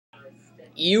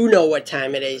You know what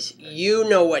time it is. You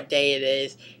know what day it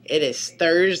is. It is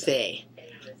Thursday,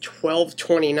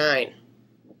 12:29.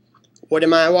 What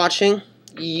am I watching?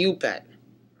 You bet.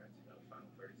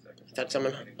 I thought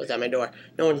someone was at my door.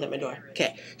 No one's at my door.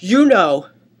 Okay. You know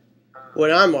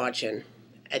what I'm watching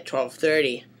at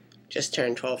 12:30. Just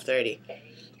turned 12:30.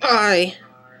 I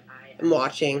am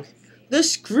watching the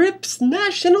Scripps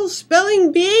National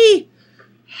Spelling Bee.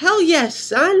 Hell yes,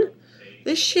 son.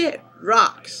 This shit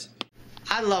rocks.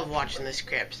 I love watching the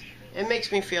Scripps. It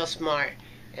makes me feel smart.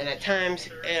 And at times,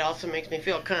 it also makes me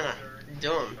feel kind of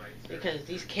dumb. Because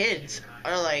these kids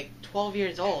are like 12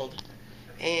 years old.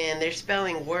 And they're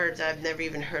spelling words I've never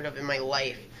even heard of in my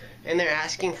life. And they're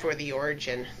asking for the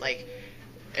origin. Like,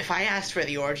 if I asked for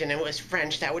the origin and it was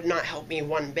French, that would not help me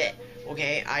one bit.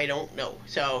 Okay? I don't know.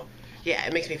 So, yeah,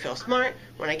 it makes me feel smart.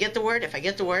 When I get the word, if I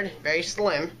get the word, very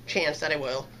slim chance that I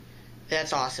will.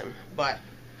 That's awesome. But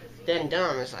then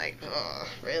dumb is like, oh,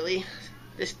 really?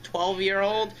 This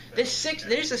 12-year-old? There's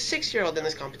a 6-year-old in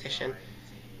this competition.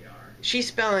 She's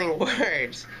spelling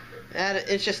words.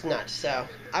 It's just nuts. So,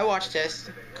 I watched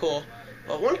this. Cool.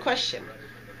 But one question.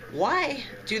 Why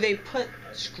do they put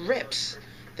Scripps,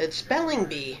 the spelling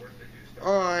bee,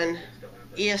 on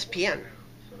ESPN?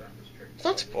 It's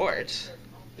not sports.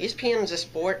 ESPN is a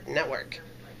sport network.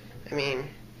 I mean,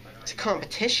 it's a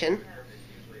competition.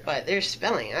 But they're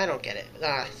spelling. I don't get it.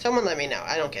 Someone let me know.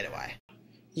 I don't get it why.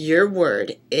 Your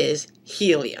word is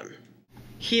helium.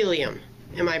 Helium.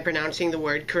 Am I pronouncing the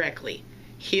word correctly?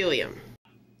 Helium.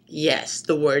 Yes,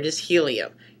 the word is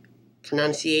helium.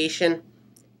 Pronunciation,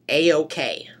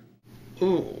 A-OK.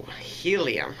 Ooh,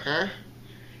 helium, huh?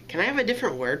 Can I have a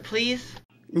different word, please?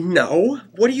 No.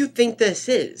 What do you think this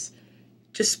is?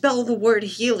 Just spell the word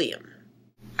helium.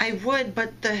 I would,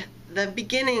 but the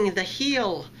beginning, the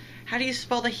heel. How do you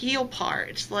spell the heel part?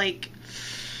 It's like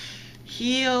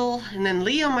heel, and then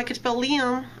Liam. I could spell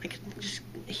Liam. I could just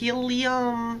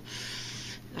helium.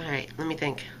 Alright, let me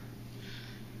think.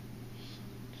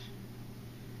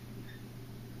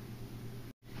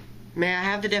 May I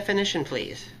have the definition,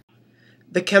 please?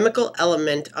 The chemical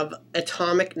element of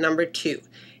atomic number 2,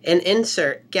 an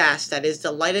insert gas that is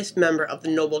the lightest member of the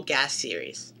noble gas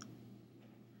series.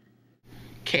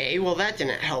 Okay, well that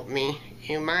didn't help me.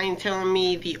 You mind telling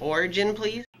me the origin,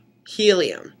 please?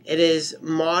 Helium. It is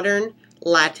modern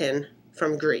Latin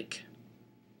from Greek.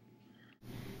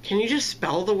 Can you just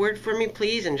spell the word for me,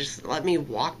 please, and just let me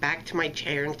walk back to my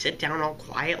chair and sit down all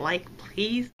quiet-like,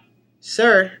 please?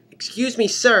 Sir, excuse me,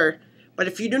 sir, but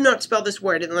if you do not spell this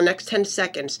word in the next 10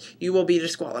 seconds, you will be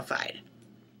disqualified.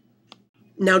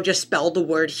 Now just spell the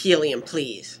word helium,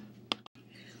 please.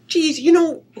 Geez, you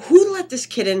know, who let this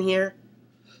kid in here?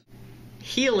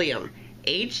 Helium.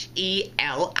 H-E-L-I-U-M.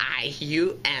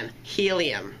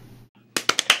 Helium.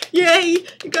 Yay!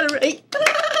 You got it right.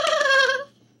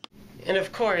 And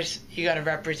of course, you gotta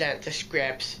represent the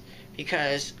Scripps,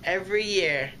 because every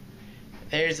year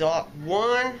there's that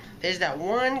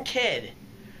one kid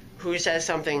who says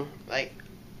something like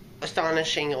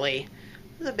astonishingly.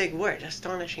 That's a big word,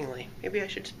 astonishingly. Maybe I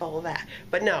should spell that.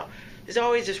 But no, there's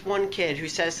always this one kid who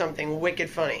says something wicked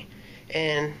funny,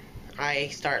 and I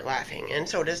start laughing, and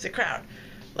so does the crowd.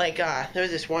 Like, there was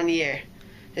this one year,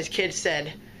 this kid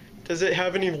said, "Does it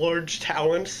have any large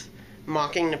talents?"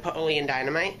 mocking Napoleon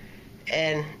Dynamite,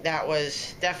 and that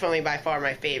was definitely by far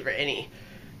my favorite any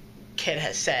kid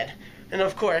has said. And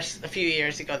of course, a few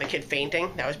years ago, the kid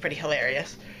fainting, that was pretty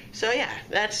hilarious. So yeah,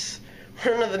 that's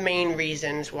one of the main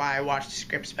reasons why I watch the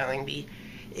Scripps Spelling Bee,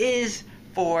 is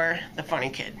for the funny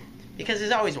kid, because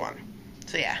there's always one.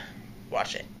 So yeah,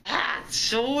 watch it. It's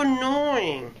so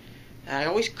annoying. I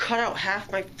always cut out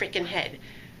half my freaking head.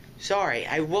 Sorry,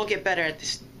 I will get better at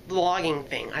this vlogging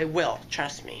thing. I will,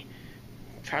 trust me.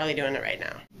 I'm probably doing it right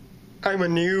now. I'm a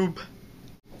noob.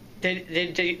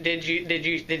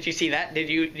 Did you see that? Did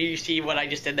you see what I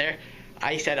just did there?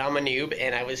 I said I'm a noob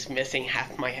and I was missing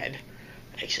half my head.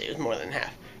 Actually, it was more than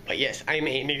half. But yes, I'm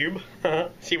a noob.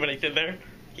 See what I did there?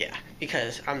 Yeah,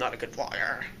 because I'm not a good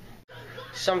vlogger.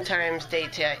 Sometimes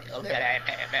daytime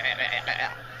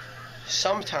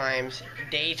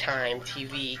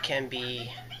TV can be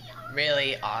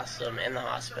really awesome in the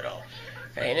hospital.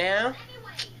 Right now,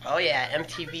 oh yeah,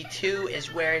 MTV2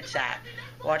 is where it's at.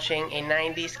 Watching a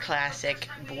 90s classic,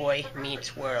 Boy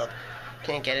Meets World.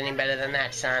 Can't get any better than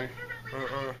that, son.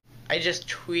 I just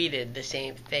tweeted the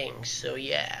same thing, so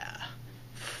yeah.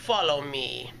 Follow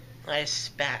me. I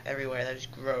spat everywhere, that was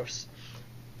gross.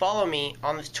 Follow me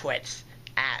on the twits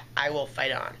at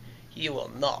IWillFightOn. You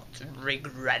will not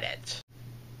regret it.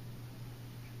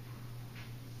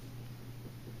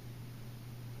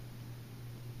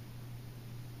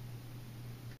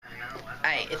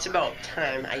 It's about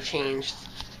time I changed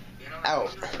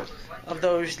out of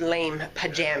those lame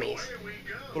pajamas.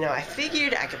 You know, I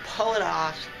figured I could pull it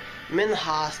off. I'm in the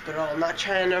hospital. I'm not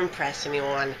trying to impress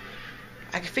anyone.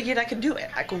 I figured I could do it.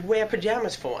 I could wear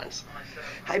pajamas for once.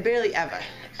 I barely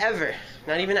ever,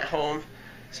 not even at home.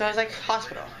 So I was like,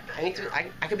 hospital.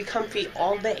 I could be comfy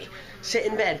all day. Sit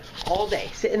in bed all day.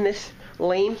 Sit in this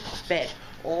lame bed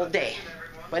all day.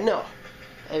 But no,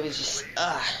 it was just,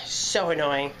 so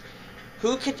annoying.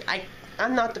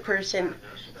 I'm not the person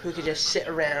who could just sit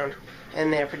around in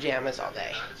their pajamas all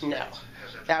day. No.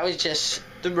 That was just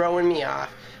throwing me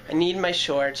off. I need my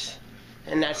shorts,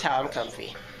 and that's how I'm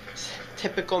comfy. It's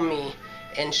typical me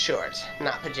in shorts,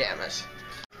 not pajamas.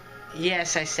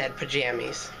 Yes, I said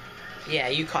pajamas. Yeah,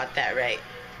 you caught that right.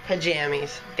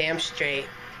 Pajamas. Damn straight.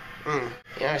 You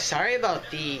know, sorry about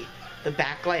the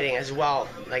backlighting as well.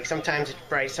 Like, sometimes it's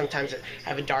bright, sometimes I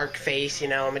have a dark face, you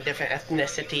know, I'm a different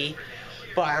ethnicity.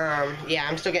 But, yeah,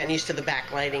 I'm still getting used to the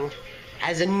backlighting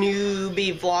as a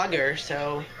newbie vlogger,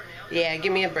 so, yeah,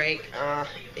 give me a break.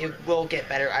 It will get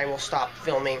better. I will stop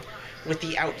filming with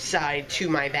the outside to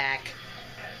my back,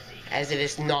 as it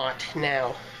is not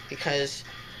now, because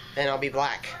then I'll be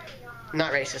black.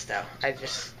 Not racist, though.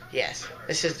 Yes,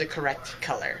 this is the correct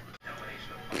color.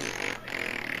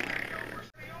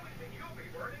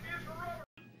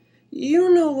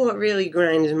 You know what really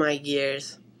grinds my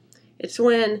gears? It's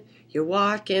when you're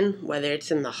walking, whether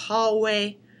it's in the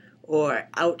hallway or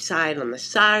outside on the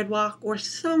sidewalk or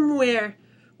somewhere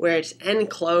where it's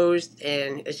enclosed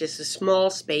and it's just a small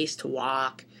space to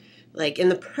walk. Like, and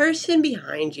the person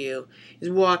behind you is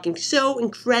walking so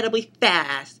incredibly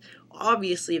fast.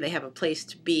 Obviously, they have a place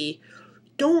to be.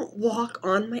 Don't walk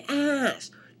on my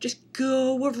ass. Just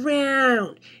go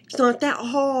around. It's not that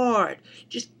hard.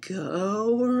 Just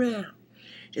go around.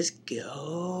 Just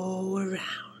go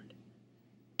around.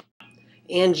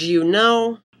 And you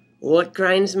know what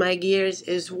grinds my gears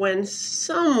is when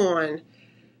someone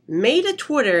made a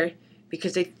Twitter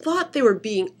because they thought they were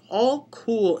being all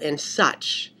cool and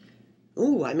such.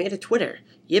 Ooh, I made a Twitter.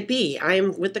 Yippee,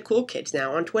 I'm with the cool kids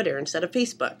now on Twitter instead of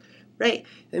Facebook. Right?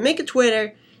 They make a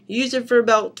Twitter, use it for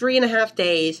about 3.5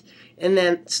 days, and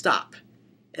then stop.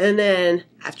 And then,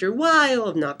 after a while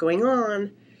of not going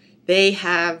on, they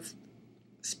have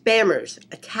spammers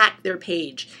attack their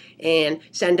page and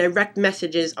send direct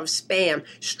messages of spam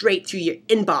straight to your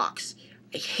inbox.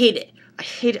 I hate it. I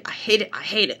hate it. I hate it. I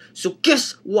hate it. So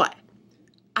guess what?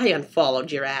 I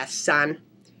unfollowed your ass, son.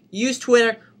 Use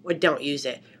Twitter or don't use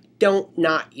it. Don't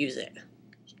not use it.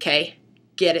 Okay?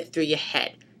 Get it through your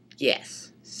head.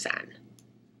 Yes, son.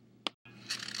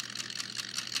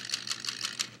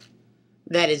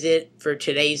 That is it for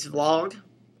today's vlog.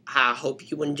 I hope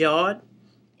you enjoyed,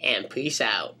 and peace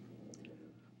out.